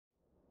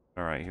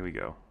All right, here we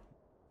go.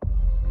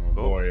 Oh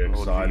boy,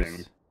 exciting.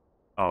 Geez.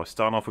 Oh,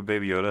 starting off with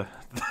Baby Yoda.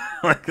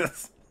 Like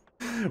this.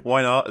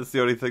 Why not? It's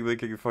the only thing they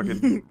can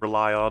fucking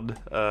rely on.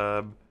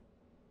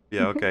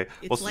 Yeah, okay.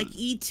 It's like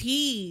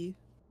E.T.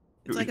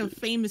 It's like a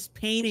famous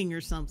painting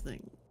or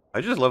something. I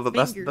just love that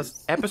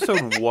that's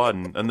episode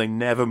 1, and they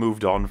never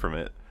moved on from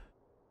it.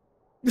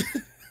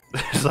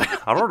 It's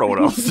like, I don't know what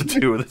else to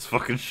do with this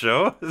fucking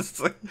show. It's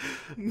like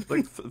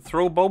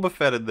throw Boba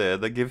Fett in there,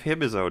 then give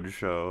him his own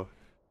show.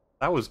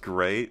 That was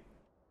great.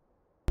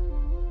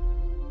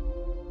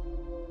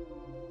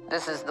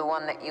 This is the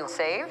one that you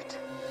saved?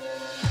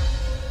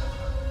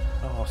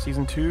 Oh,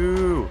 season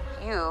 2.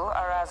 You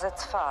are as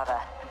its father.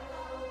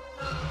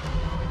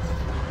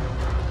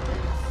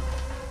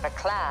 A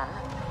clan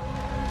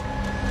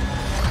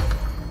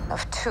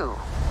of 2.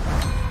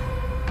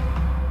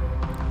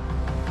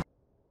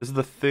 This is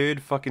the 3rd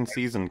fucking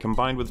season,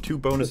 combined with 2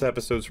 bonus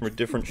episodes from a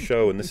different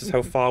show, and this is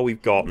how far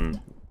we've gotten.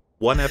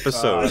 1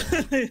 episode.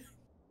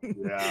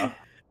 Yeah.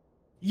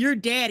 Your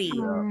daddy.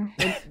 And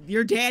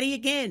your daddy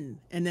again.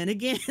 And then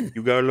again.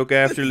 You gotta look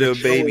after little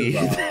baby.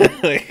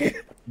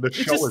 The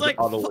show is like,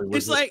 utterly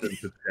it's like,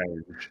 resistant to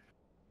change.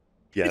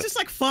 Yes. It's just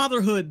like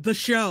Fatherhood, the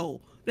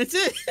show. That's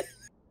it.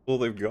 Well,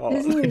 they've got.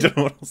 I don't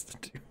know what else to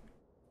do.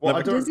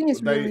 Well, Disney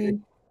is really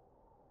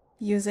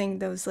using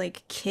those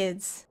like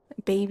kids,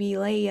 Baby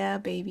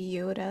Leia, Baby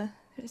Yoda.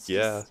 It's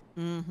just...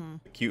 Mm-hmm.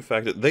 The cute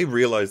fact that they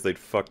realized they'd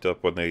fucked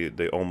up when they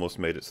almost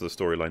made it so the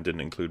storyline didn't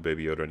include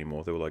Baby Yoda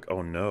anymore. They were like,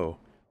 oh no,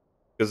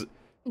 because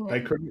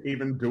they couldn't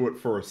even do it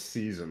for a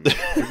season.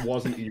 It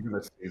wasn't even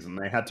a season.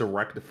 They had to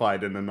rectify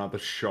it in another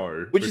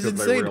show, which is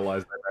insane. They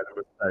realized they made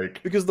a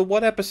mistake. Because the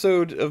one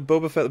episode of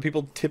Boba Fett that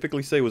people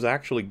typically say was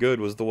actually good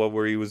was the one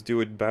where he was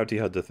doing bounty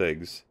hunter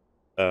things.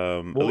 Well,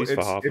 at least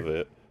for half of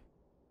it.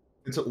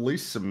 It's at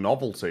least some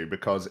novelty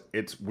because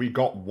we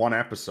got 1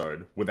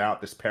 episode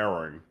without this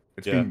pairing.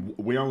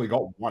 We only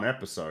got 1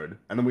 episode,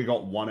 and then we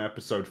got 1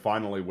 episode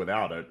finally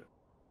without it,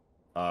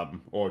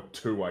 or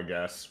 2, I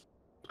guess,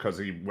 because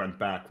he went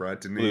back, right?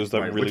 Didn't he? It was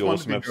that really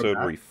awesome episode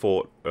where he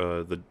fought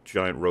the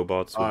giant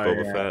robots with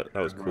Boba Fett.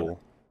 That was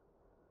cool.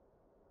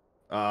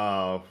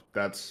 That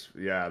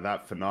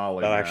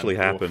finale. That actually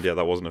happened. Yeah,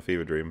 that wasn't a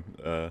fever dream.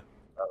 That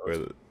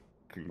was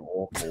fucking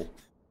awful.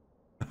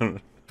 I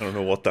don't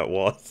know what that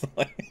was.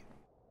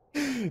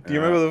 Do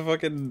you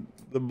remember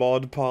the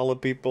mod parlor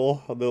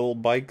people on the little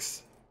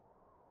bikes?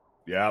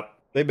 Yep.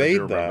 They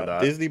made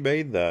that. Disney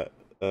made that.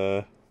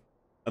 And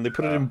they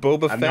put it in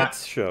Boba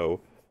Fett's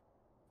show.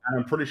 And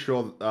I'm pretty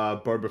sure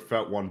Boba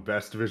Fett won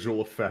Best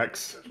Visual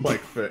Effects,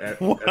 like, at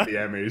the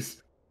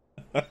Emmys.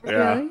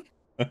 Yeah.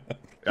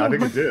 I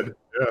think it did.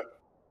 Yeah.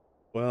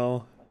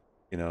 Well,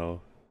 you know,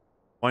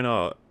 why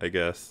not, I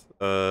guess.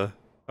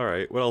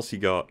 Alright, what else you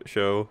got,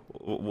 show?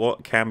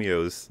 What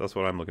cameos? That's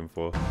what I'm looking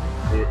for.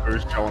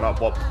 Who's showing up?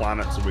 What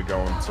planets are we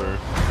going to?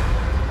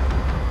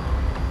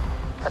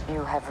 But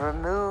you have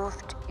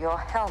removed your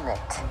helmet.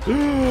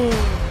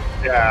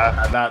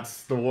 Yeah, and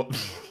that's the one.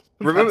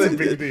 Remember, that's a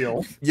big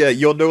deal. Yeah,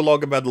 you're no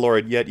longer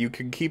Mandalorian, yet you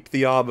can keep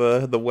the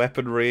armor, the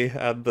weaponry,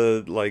 and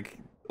the, like,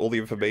 all the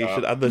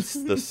information, and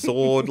the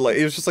sword. Like,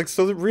 it was just like,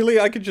 so really,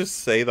 I could just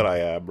say that I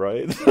am,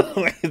 right?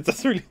 Like, it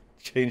doesn't really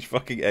change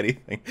fucking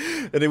anything.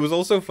 And it was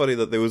also funny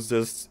that there was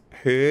just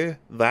her,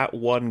 that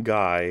one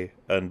guy,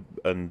 and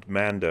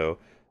Mando,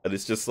 and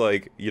it's just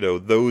like, you know,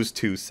 those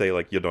two say,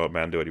 like, you're not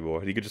Mando anymore,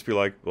 and he could just be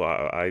like, well,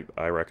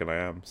 I reckon I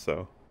am,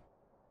 so,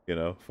 you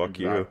know, fuck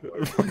exactly.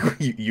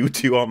 You. You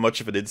two aren't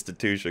much of an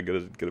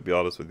institution, gonna be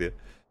honest with you.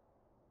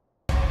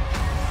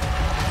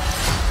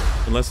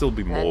 Unless there'll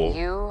be more. And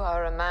you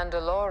are a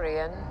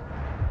Mandalorian.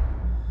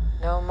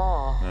 No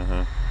more.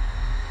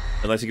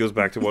 Unless he goes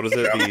back to, what is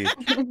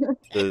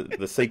it,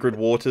 the sacred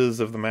waters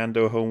of the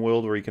Mando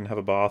homeworld, where he can have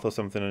a bath or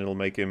something and it'll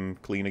make him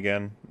clean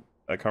again.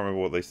 I can't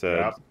remember what they said.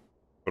 Yeah.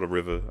 What a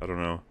river, I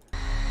don't know.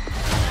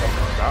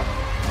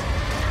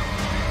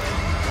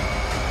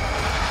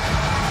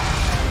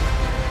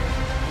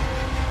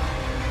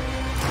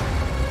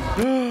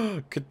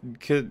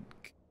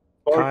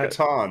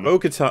 Bo-Katan.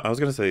 Bo-Katan. I was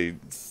gonna say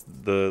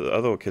the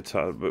other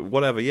Katan, but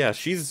whatever. Yeah,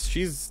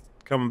 she's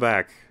coming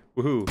back.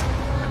 Woohoo!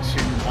 And she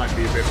might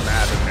be a bit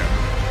mad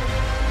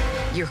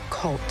at him. Your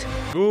cult.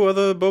 Ooh,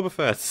 other Boba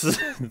Fett's.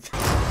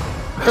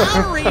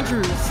 Power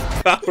Rangers.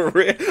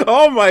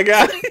 Oh my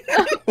god!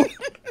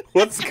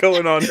 What's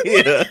going on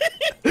here?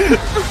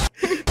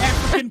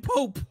 African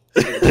Pope.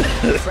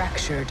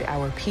 Fractured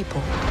our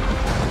people.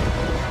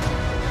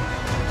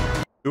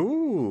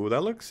 Ooh,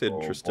 that looks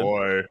interesting. Oh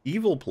boy.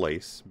 Evil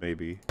place,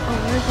 maybe. Oh,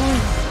 we're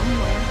going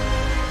somewhere.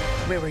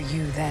 Where were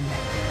you then?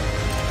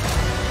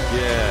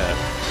 Yeah.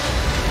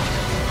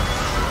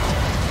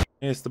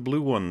 Yeah, it's the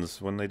blue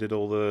ones when they did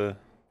all the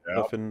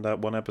stuff in that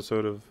one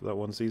episode of that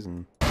one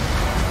season.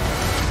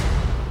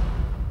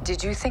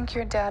 Did you think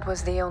your dad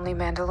was the only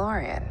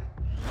Mandalorian?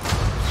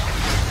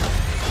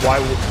 Why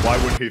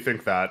would he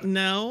think that?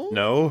 No.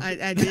 No?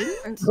 I didn't.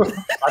 I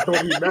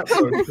thought he met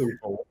those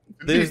people.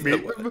 There's,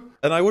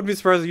 and I wouldn't be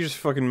surprised if you just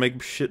fucking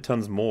make shit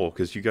tons more,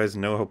 because you guys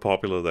know how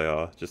popular they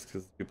are, just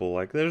because people are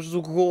like, there's a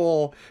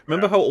goal.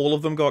 Remember how all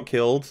of them got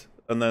killed?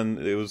 And then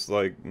it was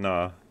like,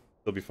 nah,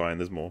 they'll be fine,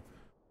 there's more.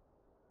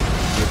 They'll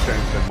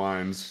change their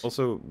minds.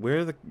 Also, where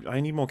are the...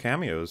 I need more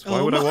cameos.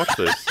 Why would I watch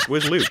this?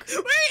 Where's Luke?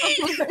 Wait!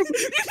 You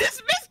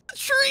just missed the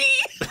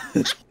tree!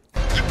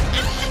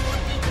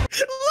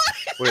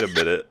 Wait a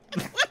minute.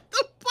 What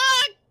the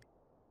fuck?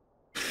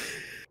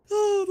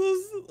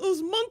 Oh,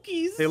 those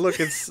monkeys. Hey, look,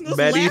 it's Those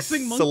many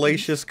laughing monkeys.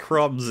 salacious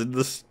crumbs in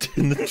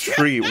the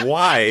tree.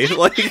 Why?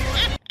 Like...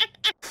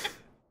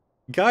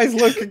 Guys,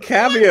 look, a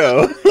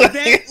cameo!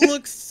 That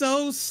looks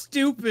so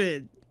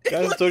stupid.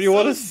 Guys, don't you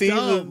want to see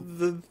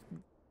the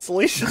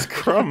Salacious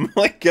Crumb?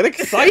 Like, get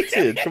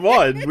excited! Come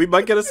on, we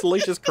might get a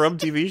Salacious Crumb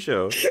TV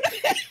show.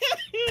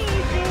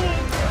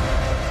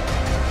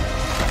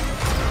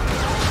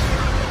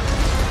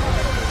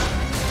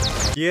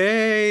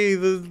 Yay,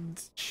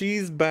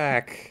 she's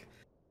back.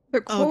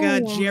 Oh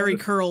god, Jerry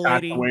Curl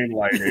lady.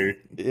 Tatooine lady.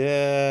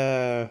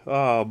 Yeah.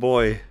 Oh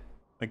boy.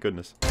 Thank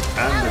goodness.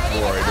 And the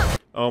droid.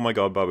 Oh my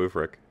god, Babu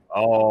Frick.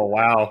 Oh,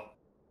 wow.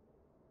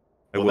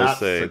 I Well, will that's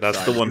say, that's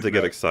the exciting, one to isn't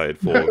get it? excited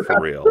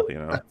for real, you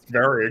know? That's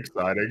very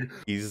exciting.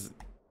 He's...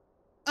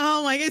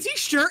 Oh my god, is he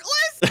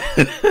shirtless?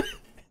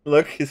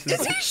 Look, this Is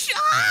is he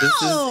shirtless?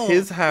 this is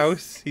his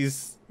house.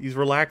 He's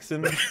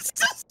relaxing. It's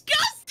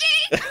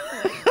disgusting!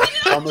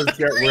 Summers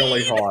get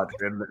really hot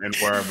in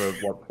wherever,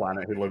 what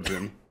planet he lives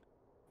in.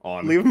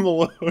 On. Leave him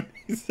alone.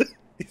 He's just...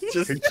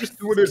 He's just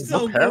doing his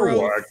So repair gross.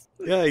 work.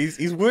 Yeah,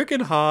 he's working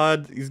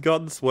hard. He's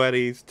gotten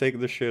sweaty. He's taking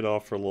the shit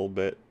off for a little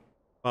bit.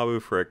 Babu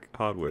Frick,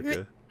 hard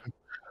worker.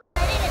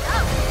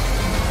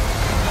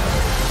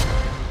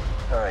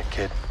 Alright,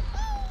 kid.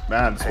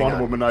 Man, it's Hang Wonder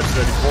on. Woman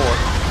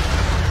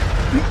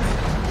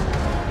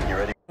 1934. You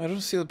ready I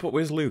don't see the point.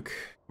 Where's Luke?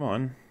 Come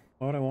on.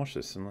 Why would I watch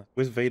this?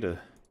 Where's Vader?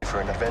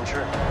 for an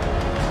adventure?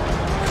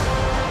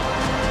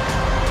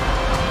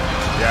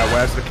 Yeah,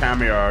 where's the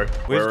cameo?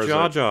 Where Where's is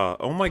Jar it? Jar?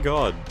 Oh my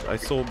god. I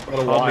saw a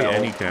hardly while.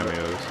 any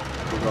cameos.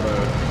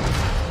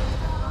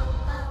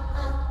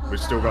 We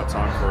still got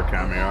time for a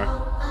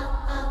cameo.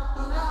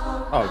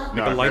 Oh, Make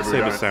no, a maybe we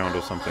lightsaber don't. sound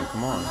or something.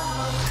 Come on.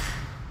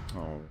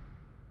 Oh.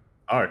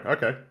 Oh,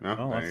 okay. No,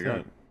 Oh, there that's you go.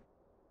 it.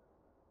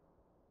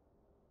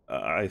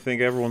 I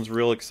think everyone's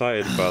real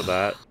excited about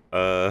that.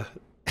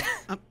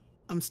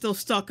 I'm still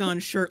stuck on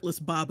shirtless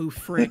Babu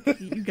Frick.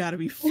 You gotta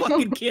be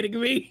fucking kidding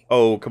me.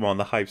 Oh, come on,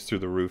 the hype's through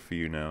the roof for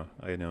you now.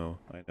 I know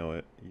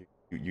it.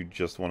 You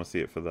just want to see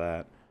it for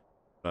that.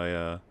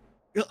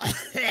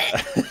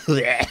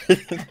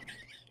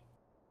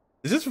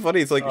 It's just funny,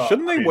 it's like, Oh,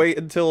 shouldn't I they mean- wait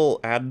until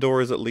Andor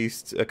is at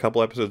least a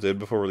couple episodes in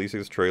before releasing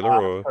this trailer,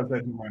 or...? Because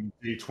they're doing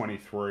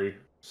D23,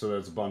 so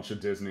there's a bunch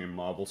of Disney and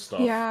Marvel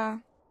stuff Yeah.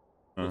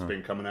 that's Uh-huh.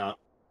 been coming out.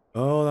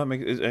 Oh, that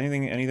makes... Is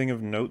anything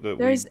of note that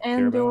There's we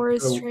care about?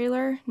 Andor's So,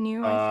 trailer,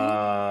 new,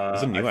 I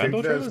Is it new I think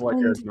Andor there's trailer?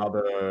 like And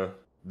another...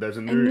 There's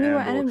a new, new Andor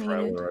animated.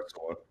 trailer I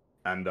saw.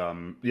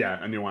 And,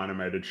 yeah, a new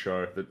animated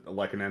show, that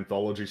like an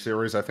anthology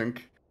series, I think.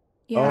 think.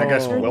 Yeah, Oh, I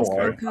guess there's Willow.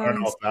 I Coco don't and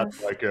know if that's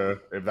stuff. like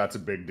if that's a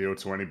big deal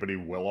to anybody.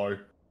 Willow,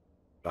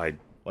 I...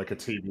 like a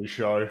TV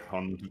show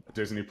on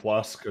Disney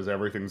Plus, because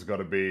everything's got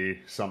to be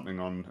something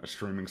on a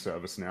streaming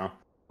service now.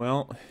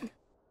 Well...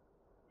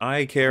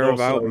 I care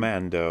Also- about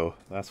Mando.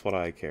 That's what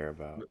I care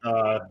about.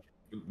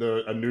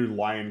 A new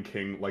Lion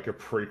King, like a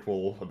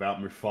prequel about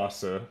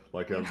Mufasa,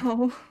 like a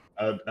No.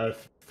 a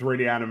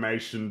 3D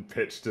animation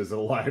pitched as a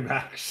live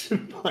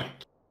action, like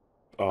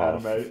Oh,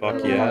 fuck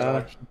live yeah.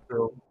 action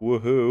film.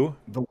 Woohoo.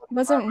 The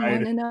Wasn't one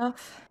mermaid,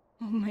 enough?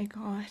 Oh my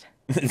god.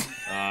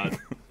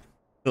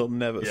 He'll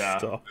never yeah.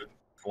 stop.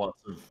 Lots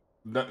of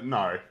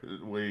no,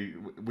 we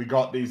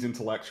got these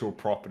intellectual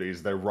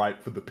properties. They're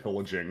ripe for the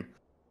pillaging.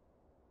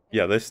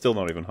 Yeah, they're still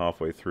not even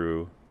halfway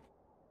through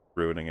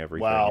ruining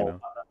everything, Wow, you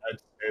know?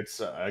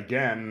 it's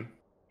again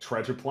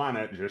Treasure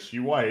Planet. Just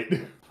you wait.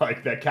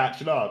 Like they're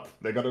catching up.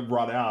 They got to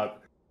run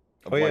out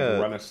of Oh, like yeah.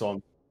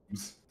 Renaissance,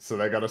 so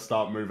they got to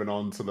start moving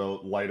on to the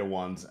later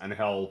ones. And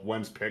hell,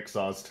 when's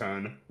Pixar's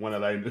turn? When are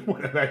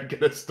they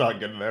gonna start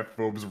getting their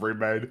films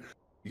remade?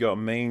 You got a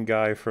main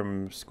guy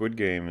from Squid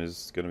Game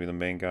is going to be the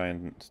main guy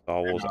in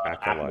Star Wars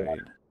Acolyte. Acolyte.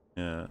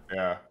 Yeah.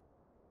 Yeah,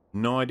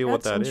 No idea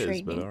what That's that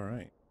is, but intriguing.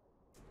 alright.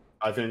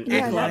 I think Yeah,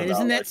 it's not Acolyte, about,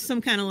 isn't that like,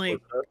 some kind of like?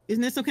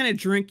 Isn't that some kind of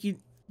drink you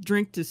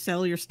drink to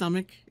sell your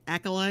stomach?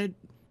 Acolyte.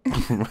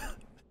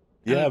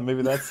 Yeah,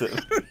 maybe that's it.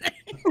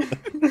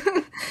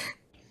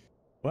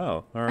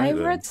 Wow, alright I've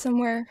then. read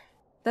somewhere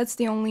that's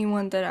the only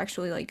one that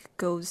actually like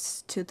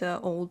goes to the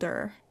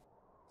older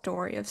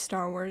story of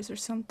Star Wars or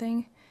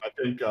something. I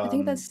think I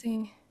think that's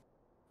the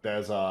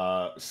there's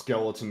a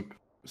Skeleton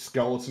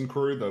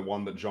Crew, the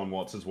one that John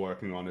Watts is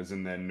working on, is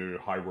in their new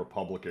High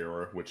Republic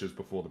era, which is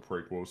before the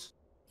prequels.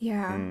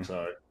 yeah. Mm.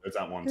 So there's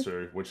that one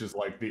too, which is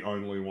like the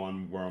only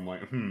one where I'm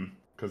like,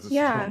 because it's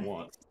Yeah. John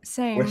Watts.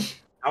 Same.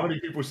 Which, how many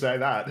people say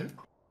that?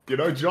 You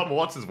know, John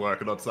Watts is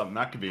working on something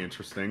that could be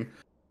interesting,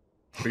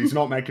 but he's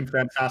not making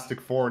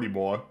Fantastic Four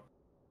anymore.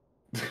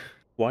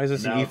 Why is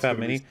this an Now it's EFAP gonna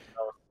be mini? something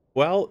else.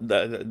 Well,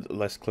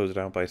 let's close it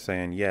out by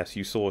saying, yes,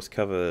 you saw us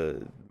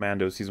cover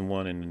Mando Season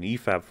 1 in an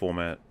EFAP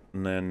format,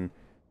 and then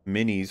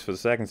minis for the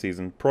second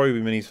season, probably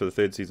minis for the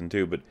third season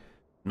too, but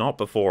not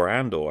before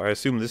Andor. I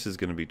assume this is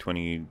going to be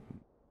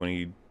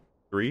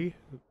 2023?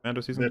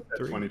 Mando Season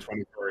 3?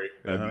 2023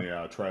 in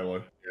the trailer.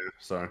 Yeah,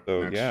 so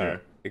next yeah,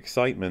 year.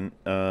 Excitement.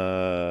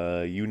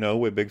 You know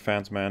we're big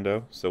fans of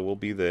Mando, so we'll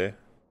be there.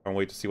 Can't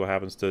wait to see what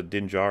happens to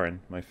Din Djarin,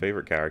 my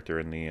favorite character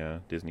in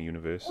the Disney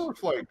universe. Or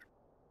if, like,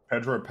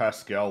 Pedro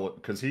Pascal,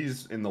 because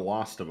he's in The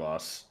Last of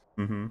Us,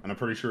 and I'm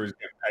pretty sure he's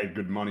getting paid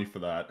good money for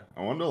that.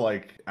 I wonder,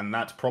 like, and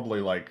that's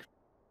probably, like,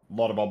 a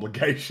lot of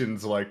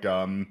obligations, like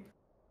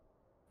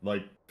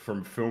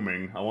from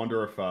filming. I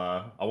wonder if,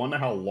 I wonder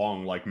how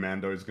long, like,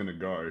 Mando's gonna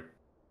go.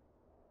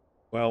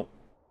 Well,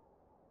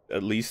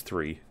 at least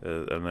 3,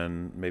 and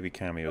then maybe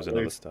cameos and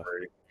other stuff.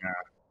 3, yeah.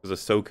 Because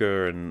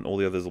Ahsoka and all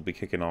the others will be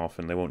kicking off,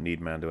 and they won't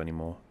need Mando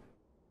anymore.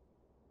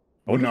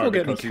 I Well, wonder no, if we'll get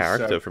any because he's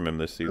character so- from him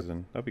this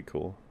season. That'd be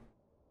cool.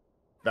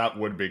 That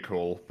would be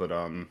cool, but,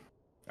 I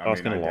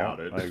Asking mean, a I lot.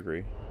 doubt it. I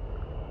agree.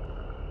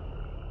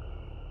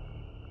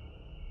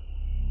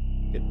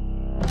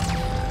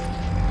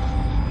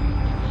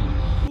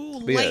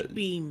 Ooh, But yeah, light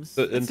beams.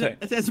 so- and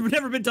That's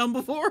never been done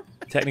before.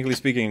 Technically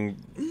speaking,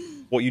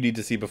 what you need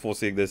to see before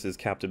seeing this is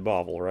Captain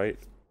Marvel, right?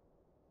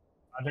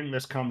 I think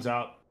this comes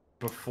out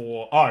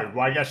before... Oh, well,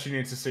 I guess you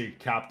need to see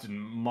Captain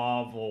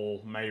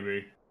Marvel,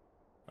 maybe.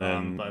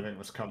 And but I think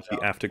this comes the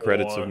out after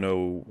credits before... of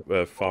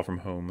No Far From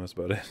Home, that's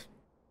about it.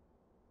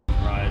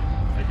 Right,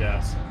 I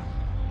guess.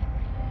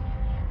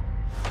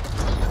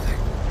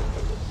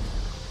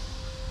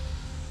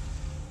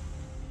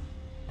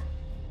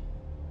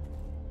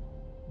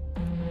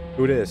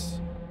 Who this?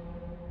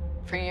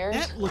 For years,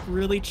 That looked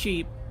really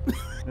cheap.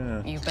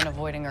 Yeah. you've been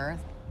avoiding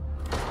Earth.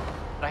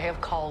 But I have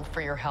called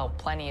for your help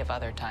plenty of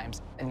other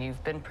times, and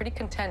you've been pretty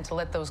content to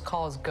let those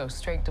calls go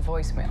straight to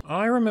voicemail.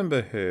 I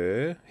remember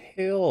her.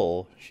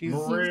 Hill. She's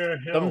Maria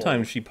Hill.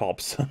 sometimes she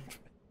pops up.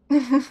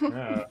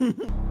 Yeah.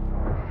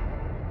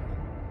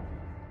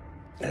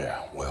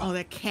 Yeah, well, Oh,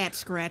 that cat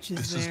scratches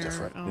This there. is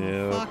different. Oh,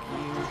 Yeah. fuck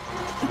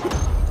you.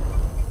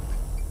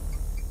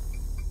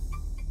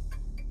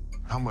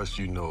 how much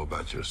do you know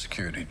about your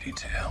security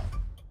detail?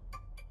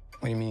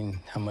 What do you mean,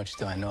 how much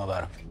do I know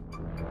about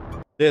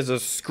him? There's a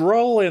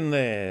scroll in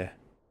there.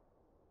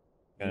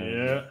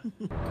 Yeah.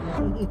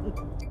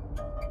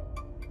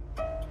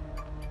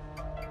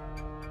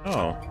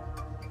 Oh.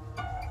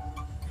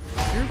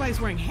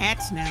 Everybody's wearing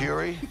hats now.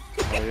 Fury,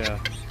 Oh yeah.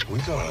 we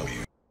don't know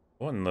you.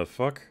 What in the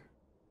fuck?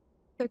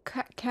 The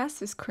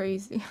cast is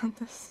crazy on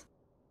this.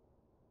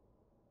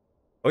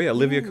 Oh yeah,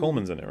 Olivia Ooh.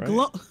 Colman's in it, right?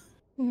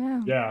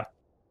 Yeah. Yeah.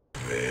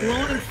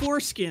 Glowing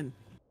foreskin.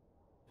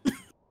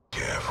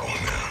 Careful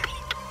now.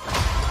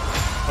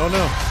 Oh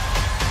no.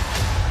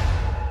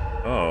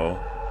 Oh.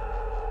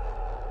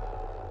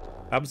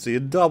 I'm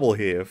seeing double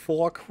here.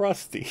 4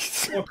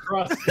 crusties. Or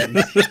crusty.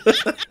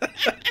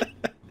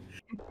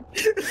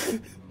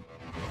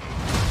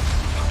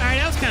 Alright,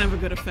 that was kind of a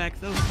good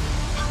effect, though.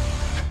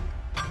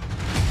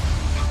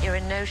 You're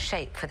in no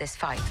shape for this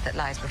fight that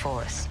lies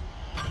before us.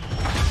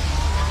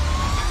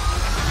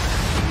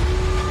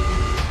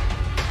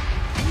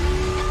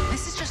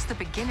 This is just the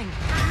beginning.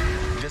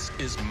 This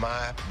is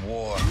my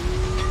war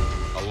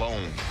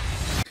alone.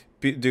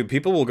 Dude,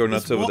 people will go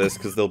nuts This over wa- this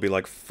because they'll be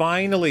like,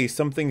 finally,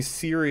 something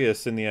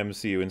serious in the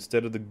MCU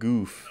instead of the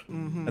goof.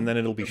 And then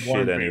it'll be shit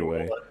Won't be,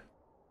 anyway. will it?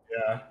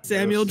 Yeah.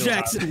 Samuel It'll still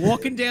Jackson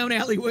walking down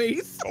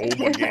alleyways. Oh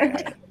my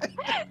god.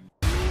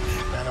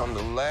 And I'm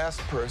the last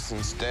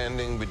person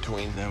standing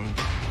between them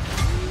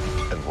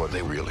and what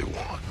they really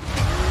want.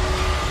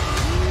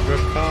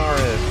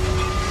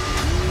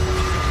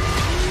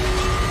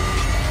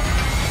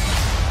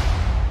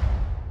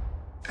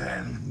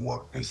 And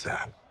what is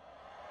that?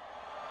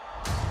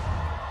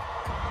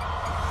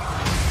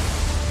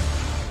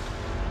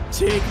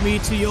 Take me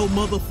to your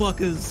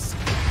motherfuckers.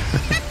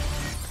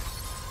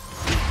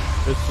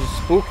 It's a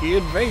spooky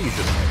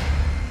invasion.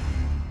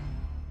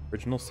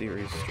 Original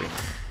series stream.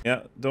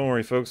 Yeah, don't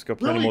worry, folks. Got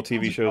plenty Really more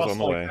TV comes shows across on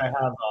the like way.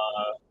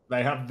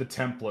 They have the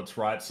templates,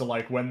 right? So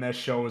like when their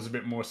show is a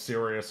bit more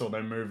serious or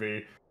their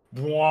movie,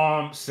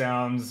 womp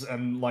sounds,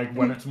 and like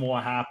when it's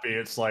more happy,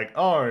 it's like,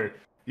 oh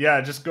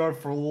yeah, just go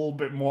for a little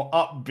bit more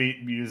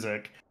upbeat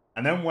music.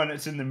 And then when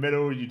it's in the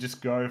middle, you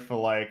just go for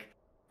like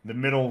the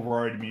middle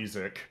road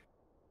music.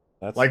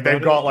 That's Like they've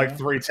about got it, like yeah.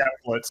 3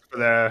 templates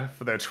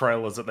for their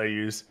trailers that they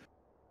use.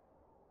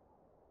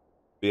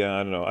 Yeah, I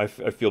don't know. I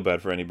feel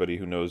bad for anybody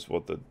who knows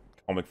what the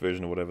comic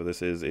version or whatever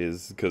this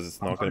is because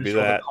it's not going to be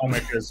Sure that. the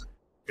comic is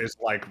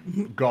like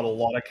got a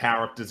lot of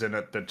characters in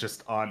it that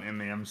just aren't in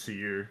the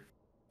MCU,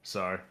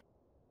 so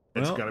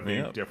it's Well, gonna be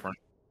yeah. different.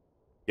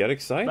 Get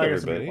excited, I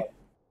guess it'll be everybody.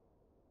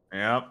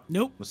 Yep,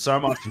 Nope. so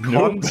much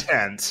Nope.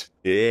 content.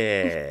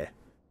 Yeah.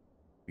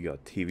 We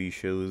got TV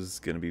shows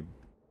going to be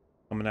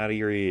coming out of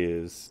your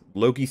ears.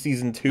 Loki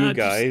season 2, Just-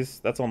 guys.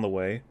 That's on the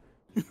way.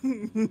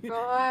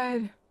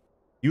 God.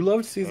 You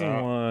loved season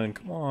Yeah. 1.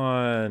 Come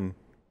on.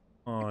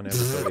 Come on,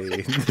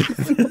 everybody.